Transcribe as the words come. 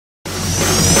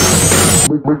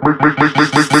Make the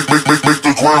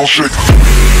ground shake.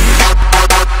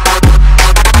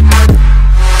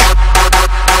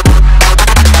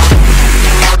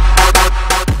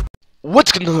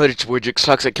 What's going on, it's Wojix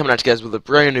Toxic coming at you guys with a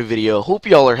brand new video. Hope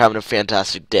y'all are having a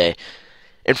fantastic day.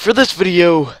 And for this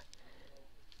video,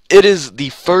 it is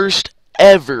the first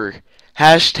ever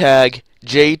hashtag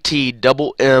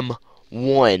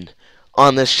JTMM1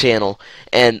 on this channel.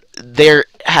 And there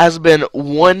has been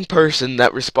one person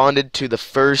that responded to the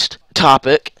first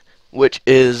topic, which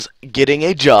is getting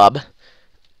a job.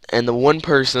 And the one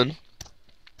person,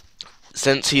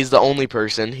 since he's the only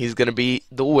person, he's going to be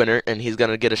the winner and he's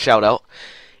going to get a shout out.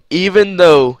 Even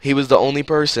though he was the only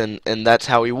person and that's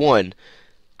how he won.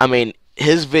 I mean,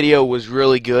 his video was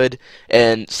really good,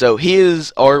 and so he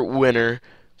is our winner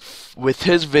with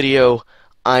his video,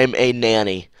 I'm a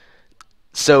Nanny.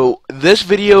 So this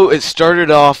video, it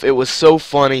started off, it was so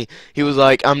funny. He was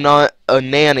like, I'm not a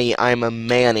nanny, I'm a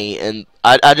manny. And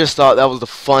I just thought that was the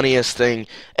funniest thing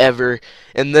ever.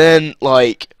 And then,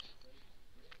 like,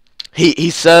 he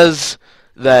says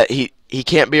that he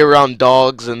can't be around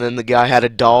dogs, and then the guy had a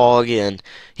dog, and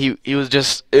he was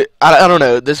just, I don't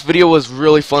know, this video was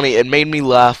really funny. It made me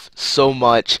laugh so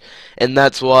much, and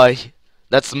that's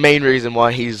the main reason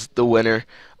why he's the winner,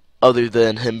 other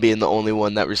than him being the only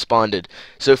one that responded.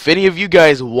 So if any of you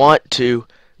guys want to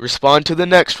respond to the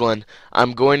next one,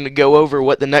 I'm going to go over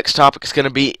what the next topic is going to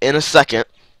be in a second.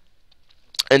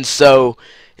 And so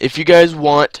if you guys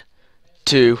want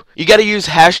to, you got to use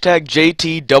hashtag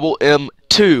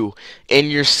JTMM2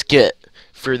 in your skit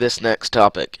for this next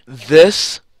topic.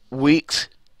 This week's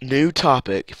new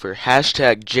topic for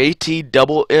hashtag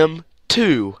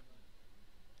JTMM2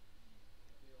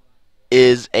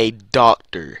 is a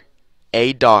doctor.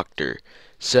 A doctor.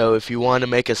 So if you want to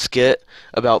make a skit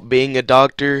about being a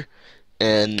doctor,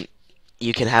 and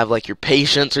you can have like your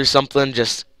patients or something,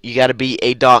 just you got to be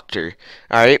a doctor.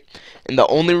 Alright? And the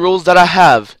only rules that I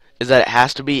have is that it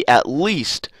has to be at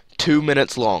least 2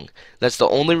 minutes long. That's the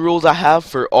only rules I have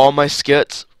for all my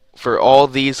skits, for all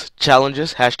these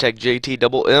challenges, hashtag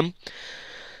JTMM.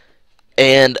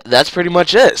 And that's pretty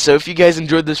much it. So if you guys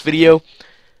enjoyed this video,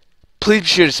 please be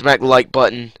sure to smack the like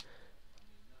button.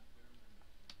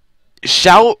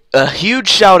 A huge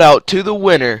shout out to the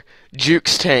winner,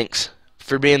 Jukes Tanks,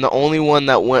 for being the only one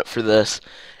that went for this.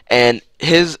 And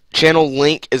his channel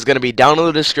link is going to be down in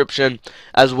the description,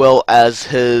 as well as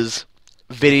his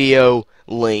video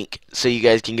link, so you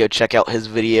guys can go check out his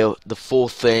video, the full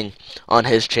thing, on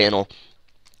his channel.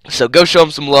 So go show him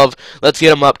some love. Let's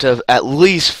get him up to at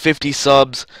least 50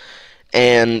 subs.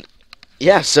 And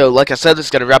yeah, so like I said, this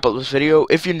is going to wrap up this video.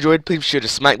 If you enjoyed, please be sure to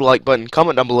smack the like button,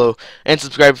 comment down below, and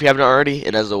subscribe if you haven't already.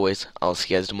 And as always, I'll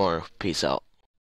see you guys tomorrow. Peace out.